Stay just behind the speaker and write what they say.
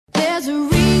There's a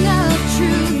ring of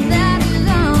truth that is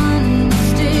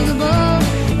unmistakable,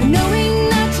 knowing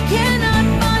that you cannot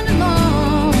find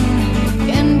alone.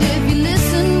 And if you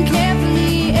listen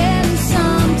carefully, and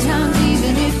sometimes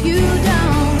even if you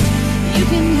don't, you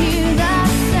can hear that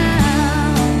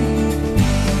sound.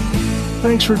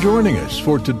 Thanks for joining us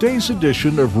for today's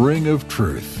edition of Ring of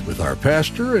Truth with our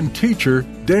pastor and teacher,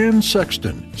 Dan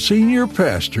Sexton, Senior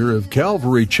Pastor of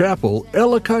Calvary Chapel,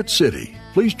 Ellicott City.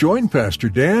 Please join Pastor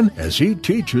Dan as he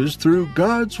teaches through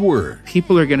God's Word.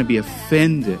 People are going to be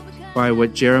offended by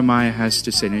what Jeremiah has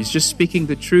to say. Now, he's just speaking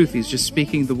the truth. He's just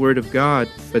speaking the Word of God,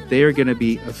 but they are going to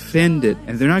be offended,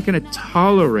 and they're not going to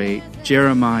tolerate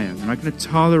Jeremiah. They're not going to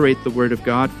tolerate the Word of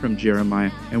God from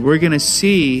Jeremiah. And we're going to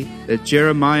see that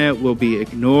Jeremiah will be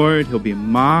ignored, he'll be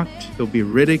mocked, he'll be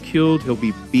ridiculed, he'll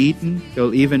be beaten,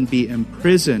 he'll even be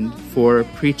imprisoned for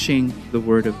preaching the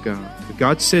Word of God. But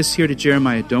God says here to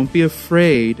Jeremiah, don't be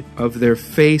afraid of their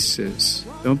faces.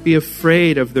 Don't be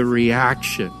afraid of the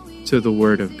reaction to the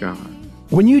Word of God.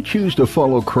 When you choose to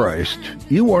follow Christ,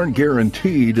 you aren't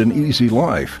guaranteed an easy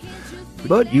life,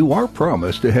 but you are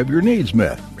promised to have your needs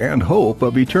met and hope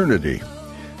of eternity.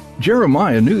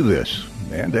 Jeremiah knew this,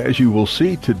 and as you will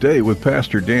see today with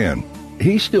Pastor Dan,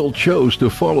 he still chose to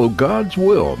follow God's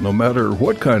will no matter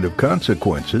what kind of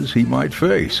consequences he might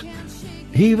face.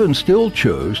 He even still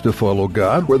chose to follow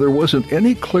God where there wasn't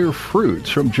any clear fruits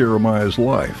from Jeremiah's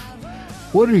life.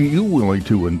 What are you willing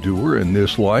to endure in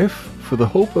this life for the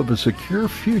hope of a secure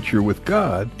future with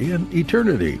God in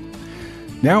eternity?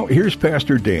 Now, here's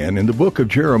Pastor Dan in the book of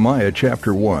Jeremiah,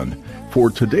 chapter 1, for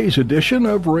today's edition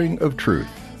of Ring of Truth.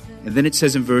 And then it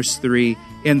says in verse 3,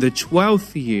 in the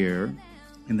 12th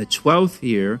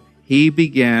year, he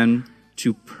began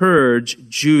to purge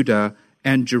Judah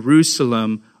and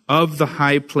Jerusalem of the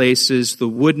high places, the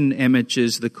wooden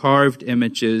images, the carved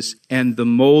images, and the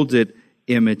molded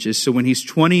images. So when he's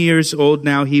 20 years old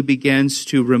now, he begins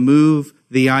to remove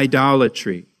the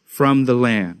idolatry from the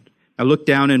land. Now look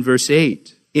down in verse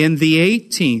 8. In the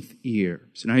 18th year,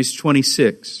 so now he's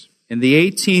 26. In the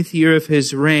 18th year of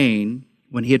his reign,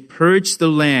 when he had purged the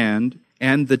land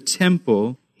and the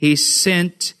temple, he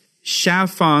sent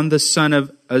Shaphan the son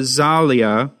of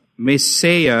Azaliah,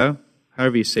 Maaseiah,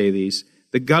 however you say these,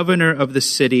 the governor of the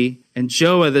city, and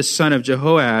Joah the son of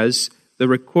Jehoaz, the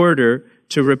recorder,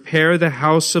 to repair the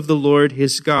house of the Lord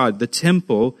his God. The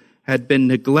temple had been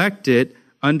neglected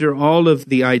under all of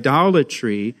the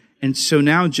idolatry, and so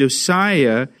now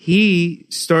Josiah, he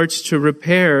starts to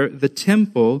repair the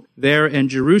temple there in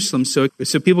Jerusalem so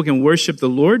people can worship the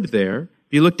Lord there.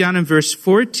 If you look down in verse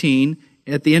 14,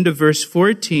 at the end of verse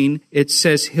 14, it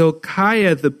says,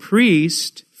 Hilkiah the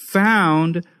priest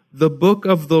found the book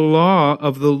of the law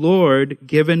of the Lord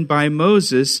given by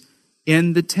Moses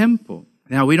in the temple.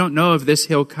 Now, we don't know if this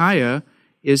Hilkiah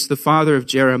is the father of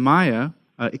Jeremiah.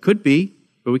 It could be,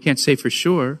 but we can't say for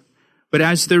sure. But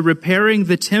as they're repairing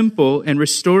the temple and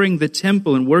restoring the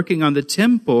temple and working on the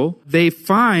temple, they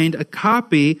find a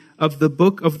copy of the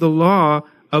book of the law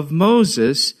of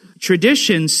Moses.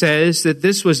 Tradition says that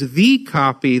this was the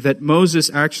copy that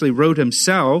Moses actually wrote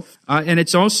himself. And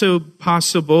it's also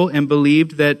possible and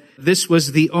believed that this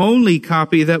was the only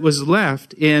copy that was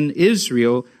left in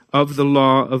Israel of the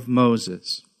law of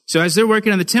Moses. So as they're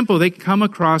working on the temple, they come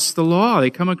across the law. They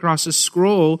come across a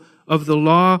scroll of the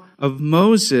law of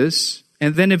Moses.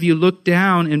 And then if you look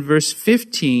down in verse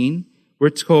 15, we're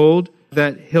told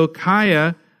that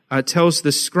Hilkiah tells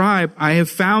the scribe, I have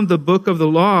found the book of the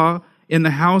law in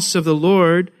the house of the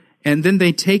Lord. And then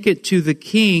they take it to the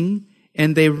king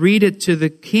and they read it to the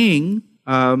king.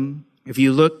 If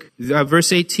you look,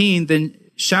 verse 18, then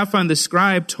Shaphan the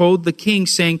scribe told the king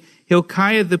saying,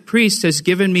 Hilkiah the priest has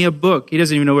given me a book. He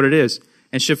doesn't even know what it is.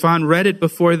 And Shaphan read it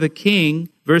before the king.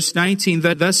 Verse 19,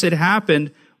 that thus it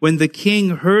happened when the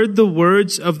king heard the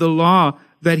words of the law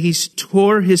that he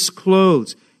tore his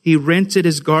clothes. He rented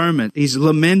his garment. He's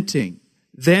lamenting.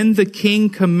 Then the king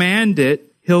commanded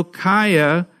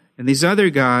Hilkiah and these other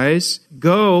guys,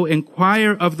 go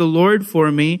inquire of the Lord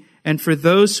for me and for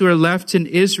those who are left in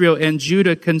Israel and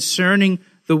Judah concerning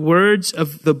the words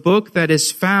of the book that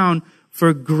is found.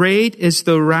 For great is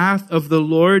the wrath of the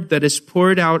Lord that is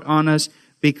poured out on us,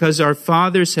 because our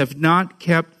fathers have not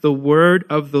kept the word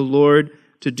of the Lord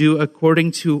to do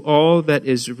according to all that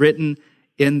is written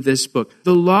in this book.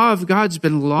 The law of God's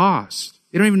been lost.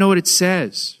 They don't even know what it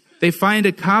says. They find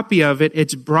a copy of it.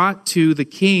 It's brought to the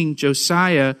king,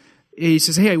 Josiah. He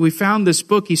says, hey, we found this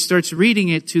book. He starts reading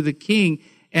it to the king,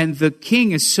 and the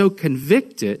king is so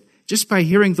convicted just by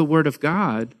hearing the word of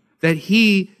God that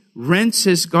he rents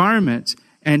his garments,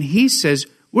 and he says,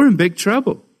 we're in big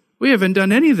trouble. We haven't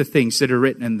done any of the things that are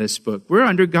written in this book. We're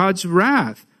under God's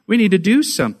wrath. We need to do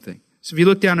something. So if you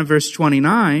look down at verse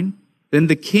 29, then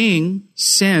the king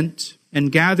sent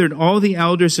and gathered all the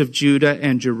elders of Judah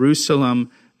and Jerusalem.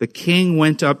 The king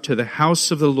went up to the house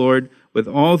of the Lord with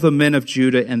all the men of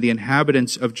Judah and the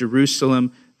inhabitants of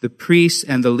Jerusalem, the priests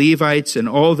and the Levites and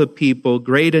all the people,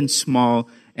 great and small,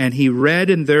 and he read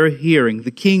in their hearing, the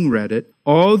king read it,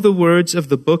 all the words of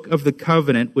the book of the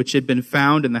covenant which had been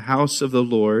found in the house of the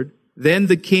Lord. Then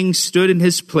the king stood in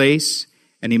his place,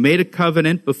 and he made a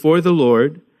covenant before the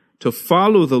Lord to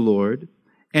follow the Lord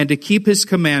and to keep his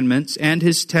commandments and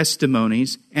his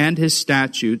testimonies and his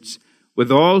statutes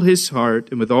with all his heart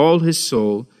and with all his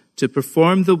soul, to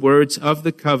perform the words of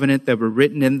the covenant that were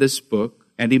written in this book.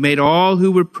 And he made all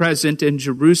who were present in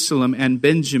Jerusalem and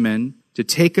Benjamin to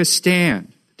take a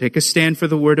stand for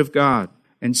the word of God.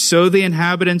 And so the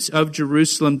inhabitants of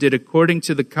Jerusalem did according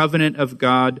to the covenant of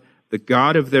God, the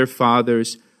God of their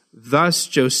fathers. Thus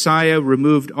Josiah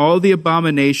removed all the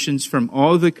abominations from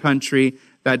all the country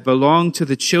that belonged to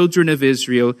the children of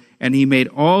Israel, and he made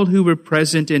all who were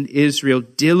present in Israel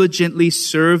diligently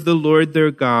serve the Lord their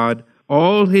God.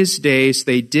 All his days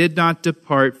they did not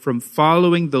depart from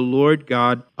following the Lord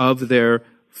God of their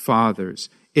fathers.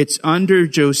 It's under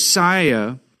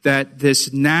Josiah that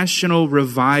this national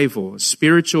revival,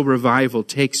 spiritual revival,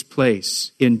 takes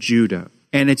place in Judah.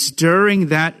 And it's during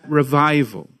that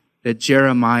revival that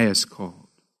Jeremiah is called.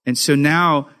 And so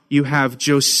now you have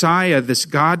Josiah, this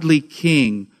godly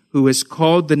king, who has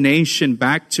called the nation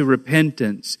back to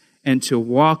repentance and to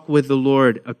walk with the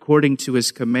Lord according to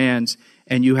his commands.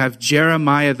 And you have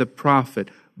Jeremiah the prophet.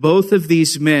 Both of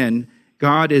these men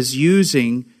God is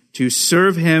using to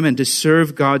serve him and to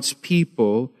serve God's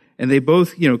people. And they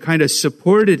both, kind of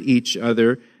supported each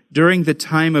other during the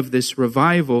time of this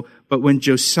revival. But when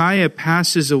Josiah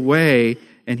passes away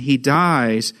and he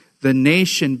dies, the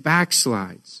nation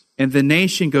backslides. And the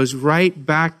nation goes right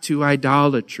back to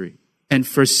idolatry and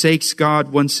forsakes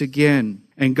God once again.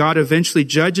 And God eventually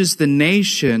judges the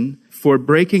nation for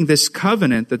breaking this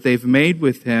covenant that they've made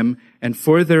with him, and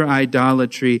for their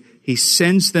idolatry. He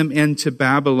sends them into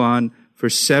Babylon for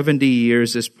 70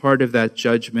 years as part of that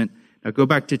judgment. Now go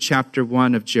back to chapter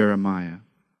 1 of Jeremiah.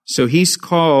 So he's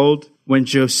called, when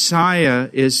Josiah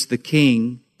is the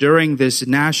king, during this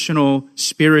national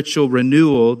spiritual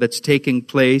renewal that's taking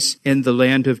place in the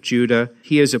land of Judah,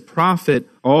 he is a prophet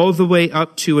all the way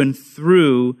up to and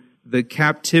through the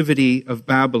captivity of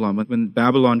Babylon, when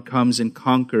Babylon comes and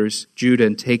conquers Judah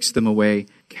and takes them away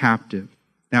captive.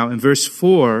 Now in verse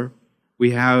 4,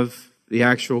 we have the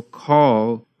actual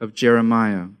call of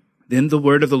Jeremiah. Then the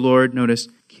word of the Lord, notice,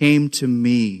 came to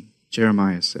me,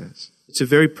 Jeremiah says. It's a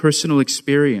very personal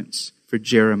experience for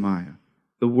Jeremiah.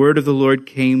 The word of the Lord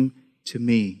came to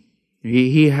me.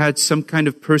 He had some kind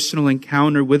of personal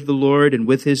encounter with the Lord and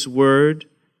with his word.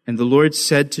 And the Lord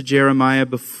said to Jeremiah,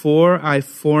 before I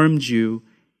formed you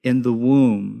in the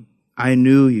womb, I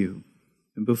knew you.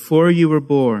 And before you were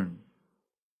born,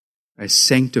 I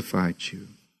sanctified you.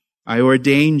 I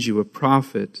ordained you a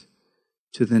prophet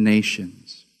to the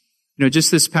nations.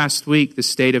 Just this past week, the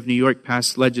state of New York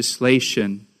passed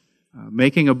legislation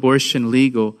making abortion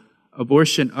legal,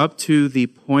 abortion up to the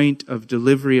point of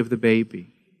delivery of the baby.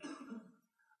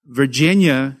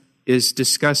 Virginia is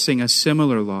discussing a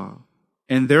similar law.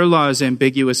 And their law is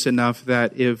ambiguous enough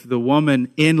that if the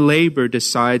woman in labor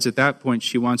decides at that point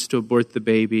she wants to abort the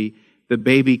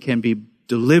baby can be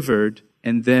delivered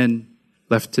and then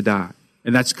left to die.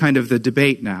 And that's kind of the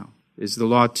debate now. Is the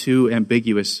law too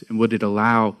ambiguous, and would it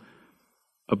allow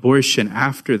abortion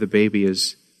after the baby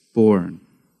is born?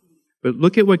 But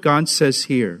look at what God says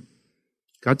here.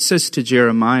 God says to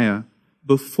Jeremiah,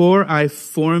 before I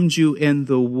formed you in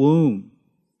the womb,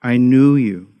 I knew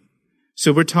you.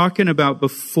 So we're talking about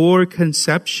before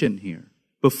conception here.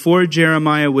 Before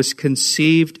Jeremiah was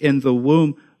conceived in the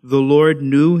womb, the Lord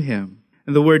knew him.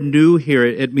 And the word knew here,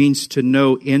 it means to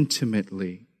know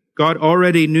intimately. God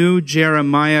already knew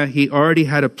Jeremiah. He already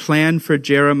had a plan for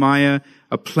Jeremiah,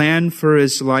 a plan for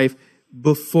his life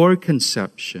before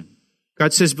conception.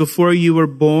 God says, before you were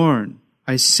born,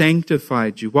 I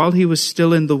sanctified you. While he was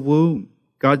still in the womb,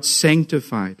 God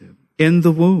sanctified him in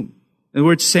the womb. The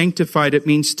word sanctified, it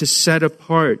means to set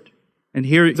apart. And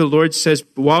here the Lord says,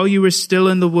 while you were still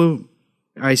in the womb,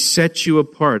 I set you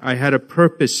apart. I had a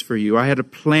purpose for you. I had a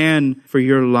plan for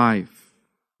your life.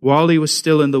 While he was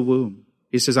still in the womb,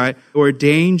 he says, I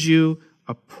ordained you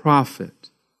a prophet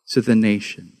to the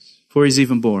nations. Before he's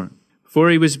even born. Before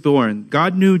he was born,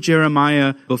 God knew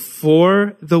Jeremiah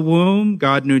before the womb.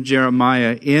 God knew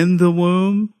Jeremiah in the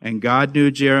womb. And God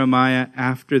knew Jeremiah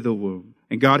after the womb.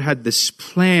 And God had this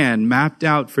plan mapped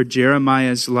out for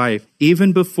Jeremiah's life,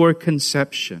 even before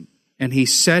conception. And he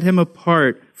set him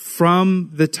apart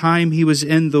from the time he was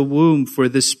in the womb for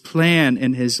this plan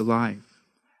in his life.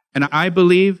 And I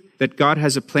believe that God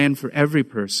has a plan for every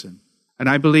person. And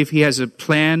I believe he has a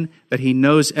plan that he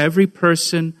knows every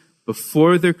person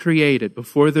before they're created,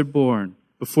 before they're born,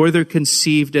 before they're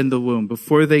conceived in the womb,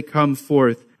 before they come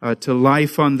forth to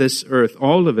life on this earth.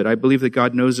 All of it. I believe that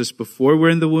God knows us before we're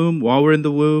in the womb, while we're in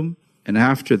the womb, and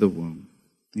after the womb.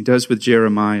 He does with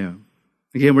Jeremiah.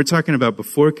 Again, we're talking about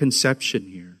before conception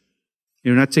here.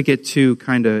 Not to get too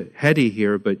kind of heady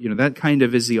here, but, that kind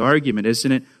of is the argument,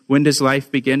 isn't it? When does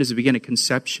life begin? Does it begin at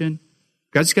conception?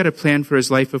 God's got a plan for his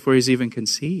life before he's even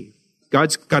conceived.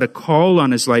 God's got a call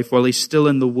on his life while he's still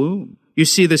in the womb. You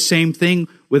see the same thing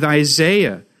with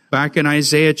Isaiah. Back in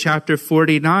Isaiah chapter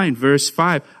 49, verse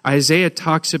 5, Isaiah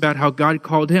talks about how God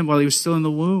called him while he was still in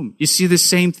the womb. You see the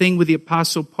same thing with the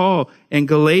Apostle Paul in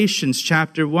Galatians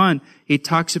chapter 1. He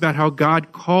talks about how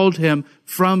God called him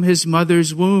from his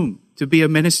mother's womb to be a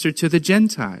minister to the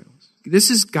Gentiles. This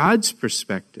is God's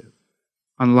perspective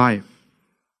on life.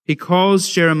 He calls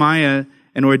Jeremiah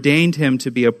and ordained him to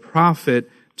be a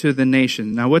prophet to the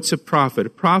nation. Now, what's a prophet? A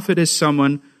prophet is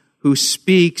someone who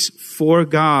speaks for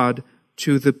God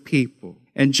to the people.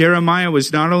 And Jeremiah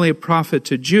was not only a prophet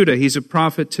to Judah, he's a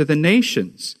prophet to the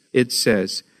nations, it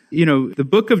says. The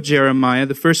book of Jeremiah,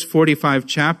 the first 45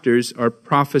 chapters are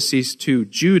prophecies to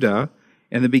Judah,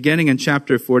 and the beginning in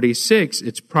chapter 46,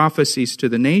 it's prophecies to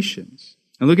the nations.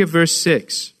 And look at verse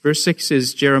 6. Verse 6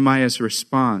 is Jeremiah's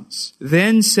response.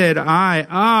 Then said I,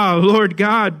 Lord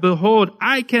God, behold,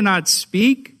 I cannot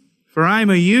speak, for I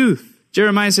am a youth.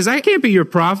 Jeremiah says, I can't be your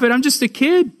prophet. I'm just a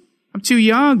kid. I'm too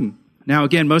young. Now,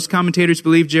 again, most commentators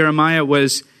believe Jeremiah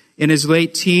was in his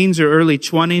late teens or early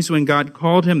 20s when God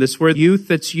called him. This word youth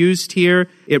that's used here,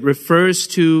 it refers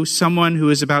to someone who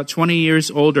is about 20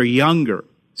 years old or younger.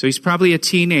 So he's probably a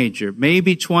teenager,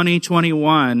 maybe 20,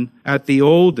 21 at the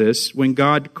oldest when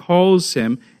God calls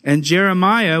him. And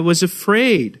Jeremiah was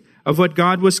afraid of what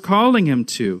God was calling him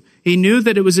to. He knew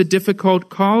that it was a difficult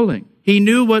calling. He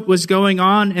knew what was going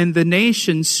on in the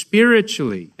nation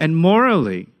spiritually and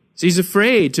morally. So he's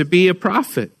afraid to be a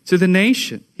prophet to the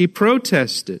nation. He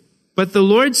protested. But the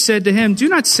Lord said to him, do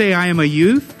not say I am a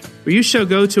youth, for you shall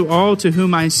go to all to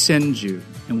whom I send you,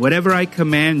 and whatever I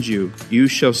command you, you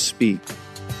shall speak.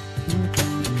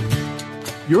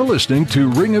 You're listening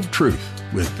to Ring of Truth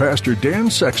with Pastor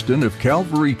Dan Sexton of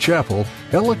Calvary Chapel,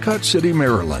 Ellicott City,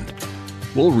 Maryland.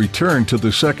 We'll return to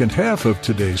the second half of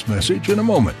today's message in a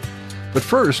moment. But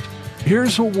first,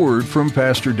 here's a word from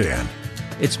Pastor Dan.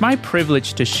 It's my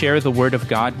privilege to share the Word of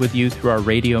God with you through our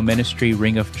radio ministry,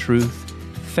 Ring of Truth.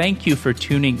 Thank you for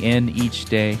tuning in each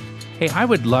day. Hey, I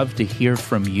would love to hear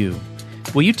from you.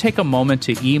 Will you take a moment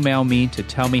to email me to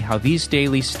tell me how these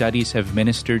daily studies have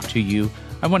ministered to you?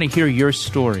 I want to hear your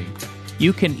story.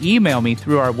 You can email me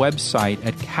through our website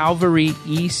at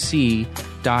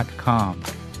calvaryec.com.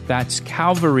 That's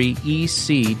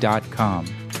calvaryec.com.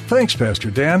 Thanks,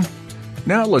 Pastor Dan.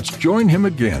 Now let's join him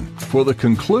again for the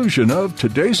conclusion of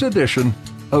today's edition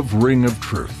of Ring of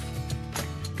Truth.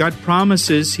 God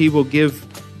promises he will give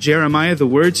Jeremiah the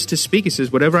words to speak. He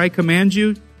says, whatever I command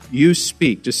you, you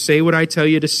speak. Just say what I tell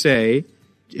you to say.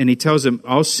 And he tells him,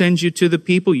 I'll send you to the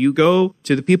people. You go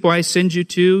to the people I send you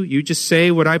to. You just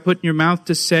say what I put in your mouth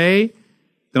to say.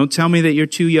 Don't tell me that you're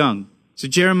too young. So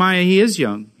Jeremiah, he is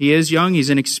young. He is young.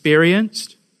 He's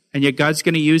inexperienced. And yet God's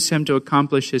going to use him to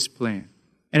accomplish his plan.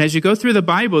 And as you go through the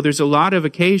Bible, there's a lot of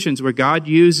occasions where God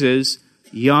uses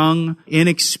young,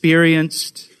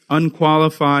 inexperienced,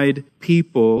 unqualified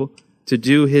people to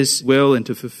do his will and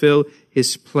to fulfill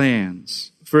his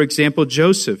plans. For example,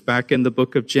 Joseph, back in the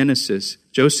book of Genesis.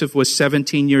 Joseph was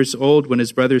 17 years old when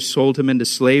his brothers sold him into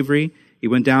slavery. He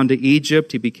went down to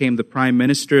Egypt. He became the prime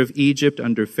minister of Egypt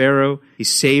under Pharaoh. He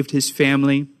saved his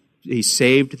family. He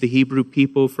saved the Hebrew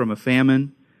people from a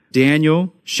famine.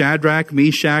 Daniel, Shadrach,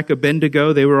 Meshach,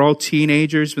 Abednego, they were all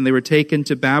teenagers when they were taken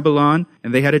to Babylon,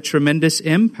 and they had a tremendous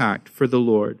impact for the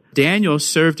Lord. Daniel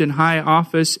served in high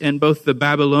office in both the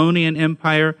Babylonian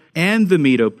Empire and the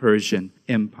Medo-Persian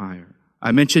Empire.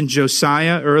 I mentioned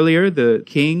Josiah earlier, the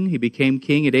king. He became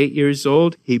king at 8 years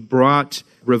old. He brought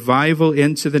revival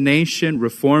into the nation,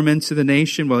 reform into the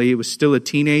nation while he was still a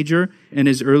teenager in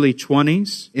his early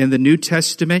 20s. In the New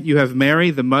Testament, you have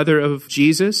Mary, the mother of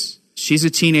Jesus. She's a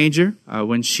teenager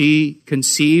when she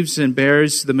conceives and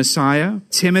bears the Messiah.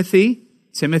 Timothy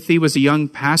was a young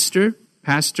pastor,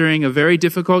 pastoring a very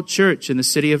difficult church in the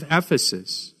city of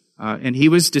Ephesus. And he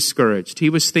was discouraged.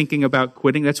 He was thinking about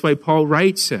quitting. That's why Paul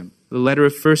writes him the letter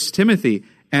of 1 Timothy.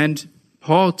 And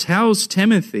Paul tells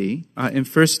Timothy in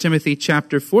 1 Timothy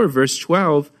chapter 4, verse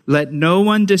 12, let no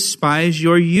one despise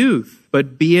your youth,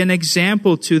 but be an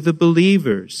example to the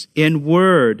believers in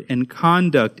word, in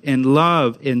conduct, in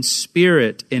love, in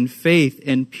spirit, in faith,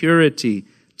 in purity.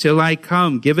 Till I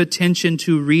come, give attention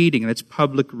to reading, that's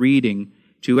public reading,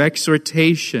 to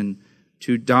exhortation,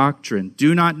 to doctrine.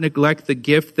 Do not neglect the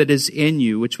gift that is in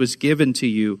you, which was given to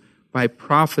you by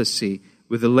prophecy,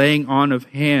 with the laying on of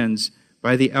hands,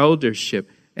 by the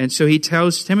eldership. And so he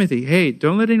tells Timothy, hey,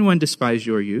 don't let anyone despise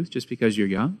your youth just because you're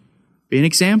young. Be an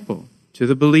example to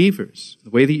the believers, the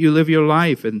way that you live your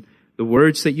life and the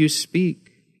words that you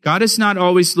speak. God is not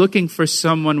always looking for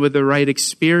someone with the right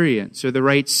experience or the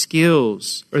right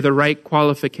skills or the right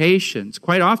qualifications.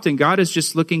 Quite often, God is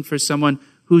just looking for someone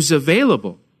who's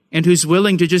available and who's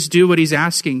willing to just do what he's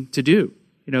asking to do.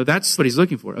 You know, that's what he's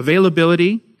looking for.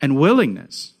 Availability and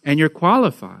willingness. And you're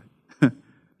qualified.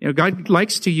 You know, God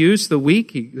likes to use the weak.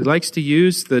 He likes to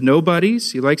use the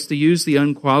nobodies. He likes to use the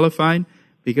unqualified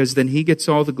because then he gets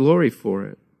all the glory for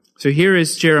it. So here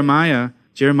is Jeremiah.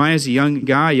 Jeremiah's a young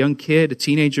guy, young kid, a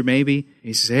teenager maybe.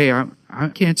 He says, hey, I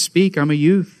can't speak. I'm a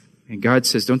youth. And God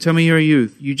says, don't tell me you're a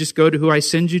youth. You just go to who I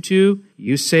send you to.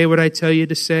 You say what I tell you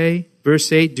to say.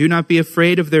 Verse 8, do not be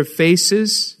afraid of their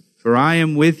faces, for I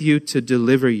am with you to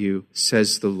deliver you,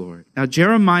 says the Lord. Now,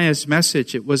 Jeremiah's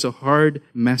message, it was a hard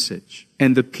message.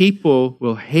 And the people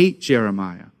will hate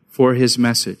Jeremiah for his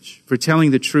message, for telling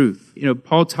the truth. You know,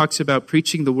 Paul talks about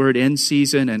preaching the word in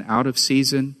season and out of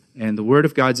season. And the word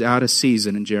of God's out of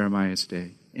season in Jeremiah's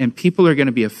day. And people are going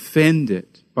to be offended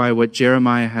by what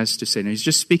Jeremiah has to say. Now, he's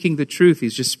just speaking the truth.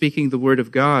 He's just speaking the word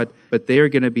of God, but they are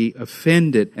going to be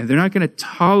offended, and they're not going to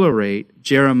tolerate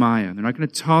Jeremiah. They're not going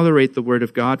to tolerate the word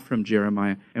of God from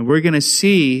Jeremiah. And we're going to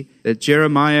see that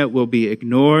Jeremiah will be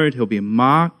ignored, he'll be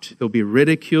mocked, he'll be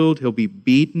ridiculed, he'll be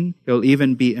beaten, he'll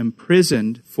even be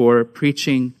imprisoned for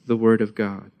preaching the word of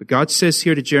God. But God says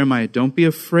here to Jeremiah, don't be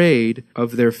afraid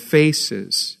of their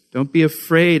faces. Don't be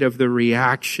afraid of the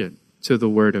reaction to the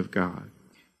word of God.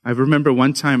 I remember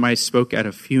one time I spoke at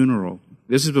a funeral.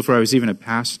 This is before I was even a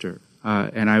pastor.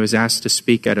 And I was asked to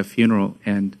speak at a funeral.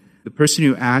 And the person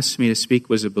who asked me to speak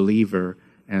was a believer,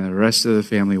 and the rest of the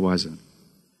family wasn't.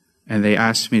 And they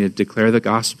asked me to declare the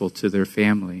gospel to their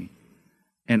family.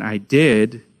 And I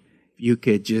did. You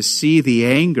could just see the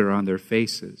anger on their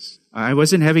faces. I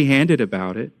wasn't heavy-handed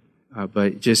about it,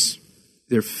 but just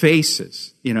their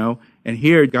faces, you know. And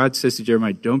here God says to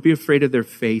Jeremiah, don't be afraid of their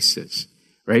faces.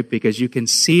 Right? Because you can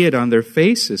see it on their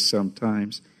faces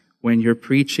sometimes when you're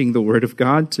preaching the word of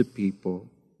God to people.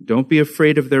 Don't be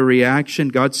afraid of their reaction.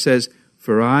 God says,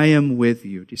 for I am with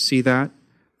you. Do you see that?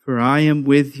 For I am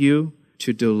with you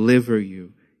to deliver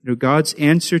you. You know, God's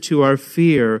answer to our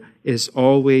fear is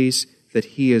always that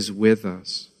he is with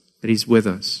us, that he's with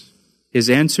us. His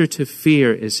answer to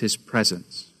fear is his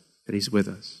presence, that he's with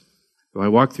us. Though I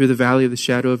walk through the valley of the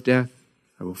shadow of death,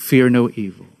 I will fear no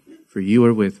evil, for you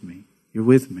are with me. You're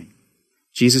with me.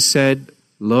 Jesus said,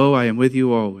 lo, I am with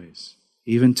you always,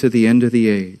 even to the end of the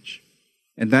age.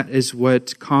 And that is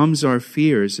what calms our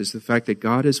fears, is the fact that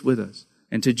God is with us.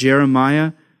 And to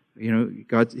Jeremiah, you know,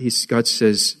 God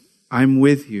says, I'm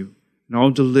with you, and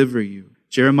I'll deliver you.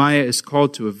 Jeremiah is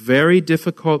called to a very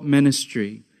difficult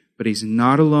ministry, but he's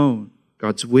not alone.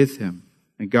 God's with him.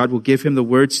 And God will give him the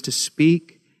words to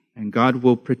speak, and God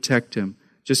will protect him.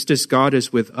 Just as God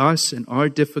is with us in our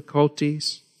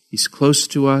difficulties, he's close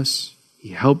to us. He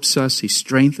helps us. He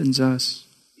strengthens us.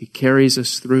 He carries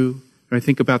us through. I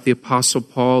think about the Apostle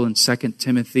Paul in 2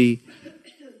 Timothy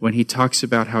when he talks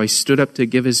about how he stood up to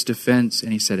give his defense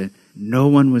and he said, no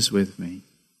one was with me.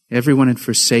 Everyone had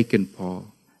forsaken Paul.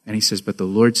 And he says, but the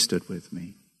Lord stood with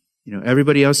me. You know,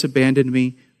 everybody else abandoned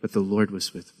me, but the Lord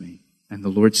was with me. And the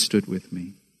Lord stood with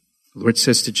me. The Lord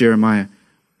says to Jeremiah,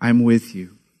 I'm with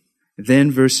you. And then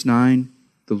verse 9,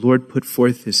 the Lord put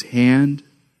forth his hand.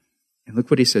 And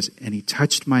look what he says. And he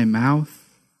touched my mouth.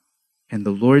 And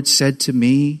the Lord said to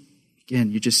me,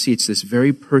 again, you just see it's this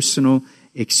very personal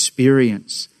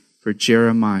experience for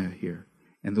Jeremiah here.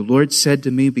 And the Lord said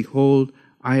to me, behold,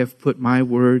 I have put my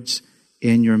words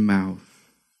in your mouth.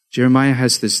 Jeremiah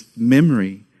has this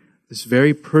memory, this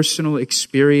very personal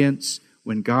experience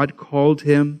when God called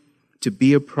him to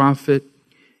be a prophet.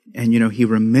 And, you know, he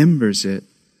remembers it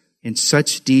in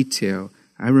such detail.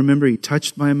 I remember he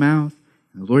touched my mouth.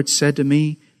 And the Lord said to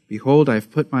me, behold, I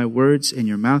have put my words in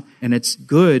your mouth. And it's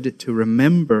good to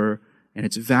remember, and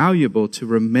it's valuable to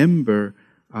remember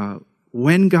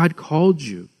when God called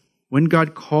you. When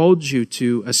God called you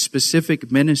to a specific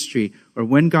ministry, or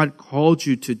when God called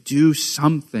you to do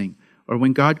something, or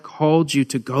when God called you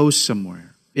to go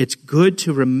somewhere. It's good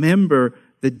to remember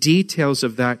the details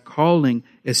of that calling,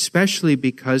 especially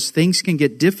because things can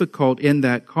get difficult in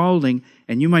that calling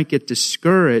and you might get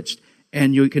discouraged,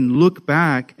 and you can look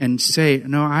back and say,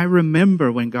 no, I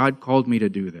remember when God called me to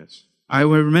do this. I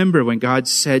remember when God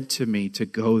said to me to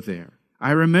go there.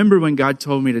 I remember when God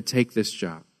told me to take this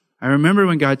job. I remember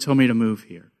when God told me to move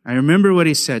here. I remember what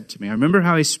He said to me. I remember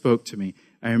how He spoke to me.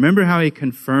 I remember how He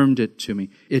confirmed it to me.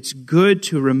 It's good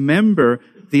to remember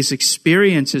these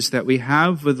experiences that we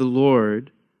have with the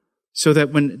Lord, so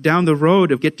that when down the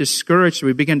road we get discouraged,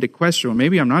 we begin to question, well,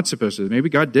 maybe I'm not supposed to. Maybe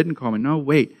God didn't call me. No,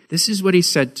 wait. This is what He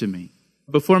said to me.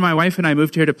 Before my wife and I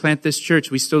moved here to plant this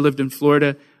church, we still lived in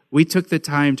Florida. We took the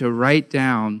time to write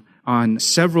down on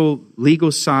several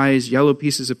legal-size yellow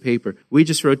pieces of paper. We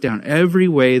just wrote down every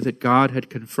way that God had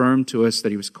confirmed to us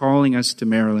that He was calling us to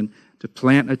Maryland to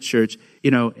plant a church.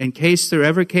 You know, in case there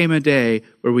ever came a day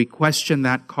where we questioned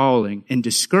that calling in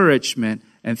discouragement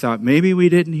and thought, maybe we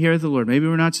didn't hear the Lord. Maybe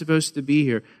we're not supposed to be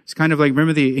here. It's kind of like,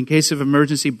 remember the in case of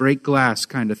emergency, break glass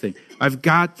kind of thing. I've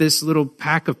got this little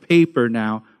pack of paper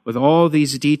now with all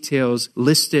these details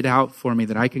listed out for me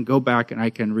that I can go back and I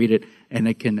can read it, and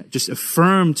it can just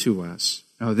affirm to us,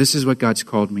 oh, this is what God's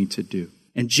called me to do.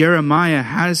 And Jeremiah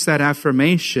has that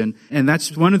affirmation, and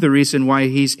that's one of the reasons why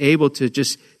he's able to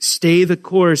just stay the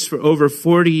course for over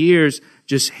 40 years,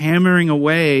 just hammering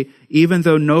away, even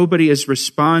though nobody is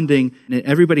responding, and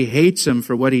everybody hates him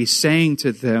for what he's saying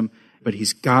to them, but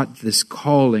he's got this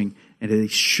calling, and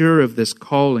he's sure of this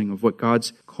calling of what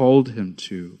God's called him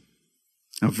to.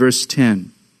 Now, verse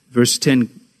 10,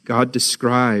 God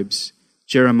describes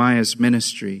Jeremiah's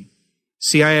ministry.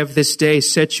 See, I have this day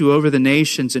set you over the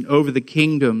nations and over the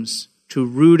kingdoms to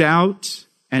root out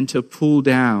and to pull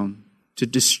down, to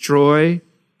destroy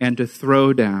and to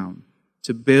throw down,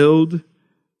 to build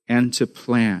and to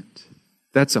plant.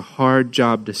 That's a hard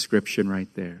job description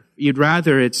right there. You'd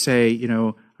rather it say,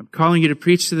 I'm calling you to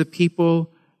preach to the people,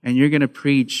 and you're going to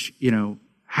preach,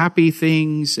 happy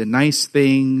things and nice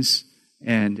things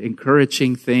and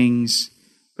encouraging things.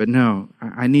 But no,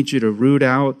 I need you to root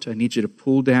out, I need you to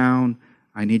pull down,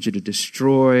 I need you to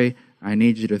destroy, I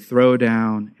need you to throw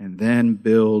down, and then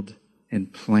build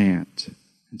and plant.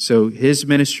 And so his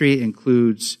ministry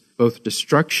includes both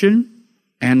destruction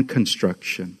and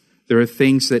construction. There are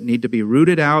things that need to be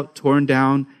rooted out, torn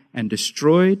down, and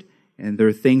destroyed, and there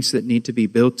are things that need to be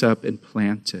built up and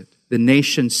planted. The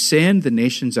nation's sin, the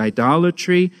nation's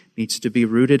idolatry needs to be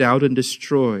rooted out and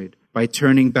destroyed. By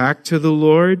turning back to the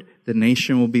Lord, the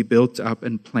nation will be built up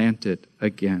and planted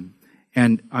again.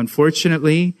 And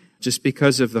unfortunately, just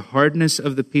because of the hardness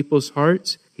of the people's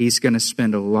hearts, he's going to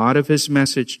spend a lot of his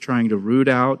message trying to root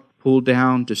out, pull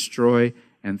down, destroy,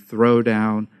 and throw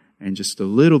down, and just a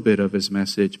little bit of his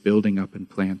message building up and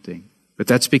planting. But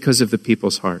that's because of the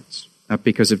people's hearts, not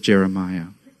because of Jeremiah.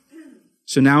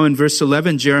 So now in verse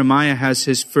 11, Jeremiah has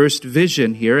his first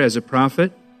vision here as a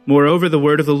prophet. Moreover, the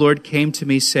word of the Lord came to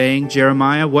me, saying,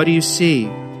 Jeremiah, what do you see?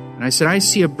 And I said, I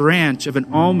see a branch of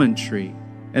an almond tree.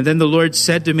 And then the Lord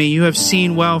said to me, you have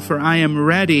seen well, for I am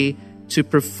ready to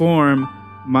perform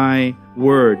my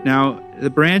word. Now, the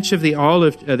branch of the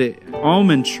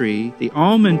almond tree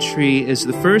is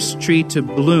the first tree to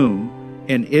bloom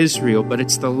in Israel, but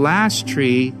it's the last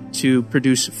tree to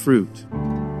produce fruit.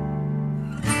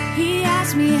 He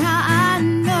asked me how I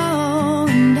know,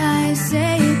 and I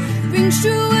say it rings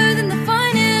truer than the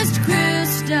finest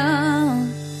crystal.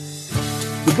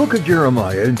 The book of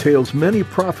Jeremiah entails many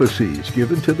prophecies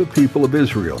given to the people of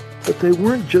Israel, but they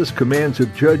weren't just commands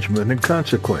of judgment and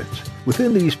consequence.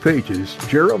 Within these pages,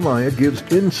 Jeremiah gives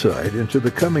insight into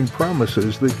the coming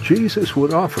promises that Jesus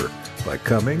would offer by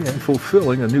coming and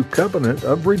fulfilling a new covenant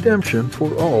of redemption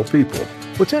for all people.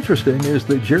 What's interesting is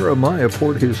that Jeremiah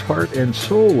poured his heart and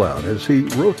soul out as he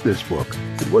wrote this book.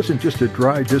 It wasn't just a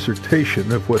dry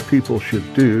dissertation of what people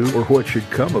should do or what should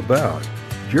come about.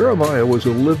 Jeremiah was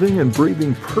a living and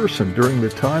breathing person during the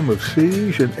time of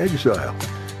siege and exile,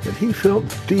 and he felt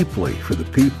deeply for the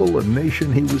people and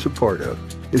nation he was a part of.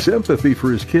 His empathy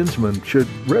for his kinsmen should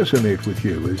resonate with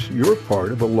you as you're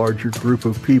part of a larger group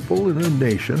of people in a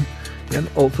nation and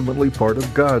ultimately part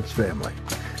of God's family.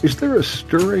 Is there a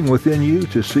stirring within you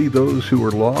to see those who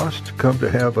are lost come to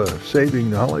have a saving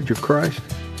knowledge of Christ?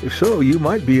 If so, you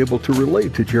might be able to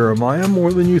relate to Jeremiah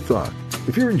more than you thought.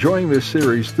 If you're enjoying this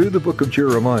series through the book of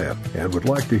Jeremiah and would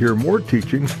like to hear more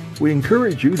teachings, we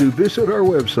encourage you to visit our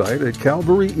website at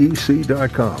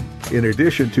calvaryec.com. In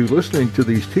addition to listening to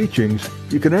these teachings,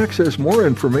 you can access more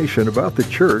information about the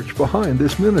church behind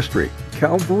this ministry,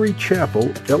 Calvary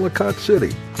Chapel, Ellicott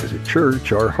City. As a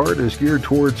church, our heart is geared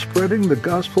towards spreading the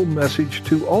gospel message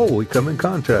to all we come in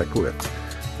contact with.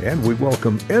 And we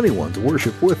welcome anyone to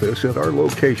worship with us at our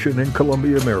location in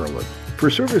Columbia, Maryland. For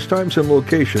service times and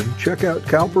location, check out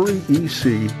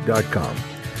calvaryec.com.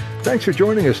 Thanks for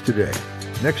joining us today.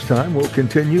 Next time, we'll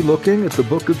continue looking at the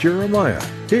book of Jeremiah,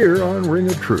 here on Ring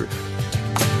of Truth.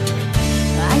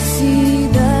 I see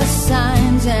the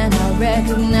signs and I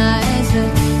recognize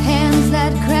the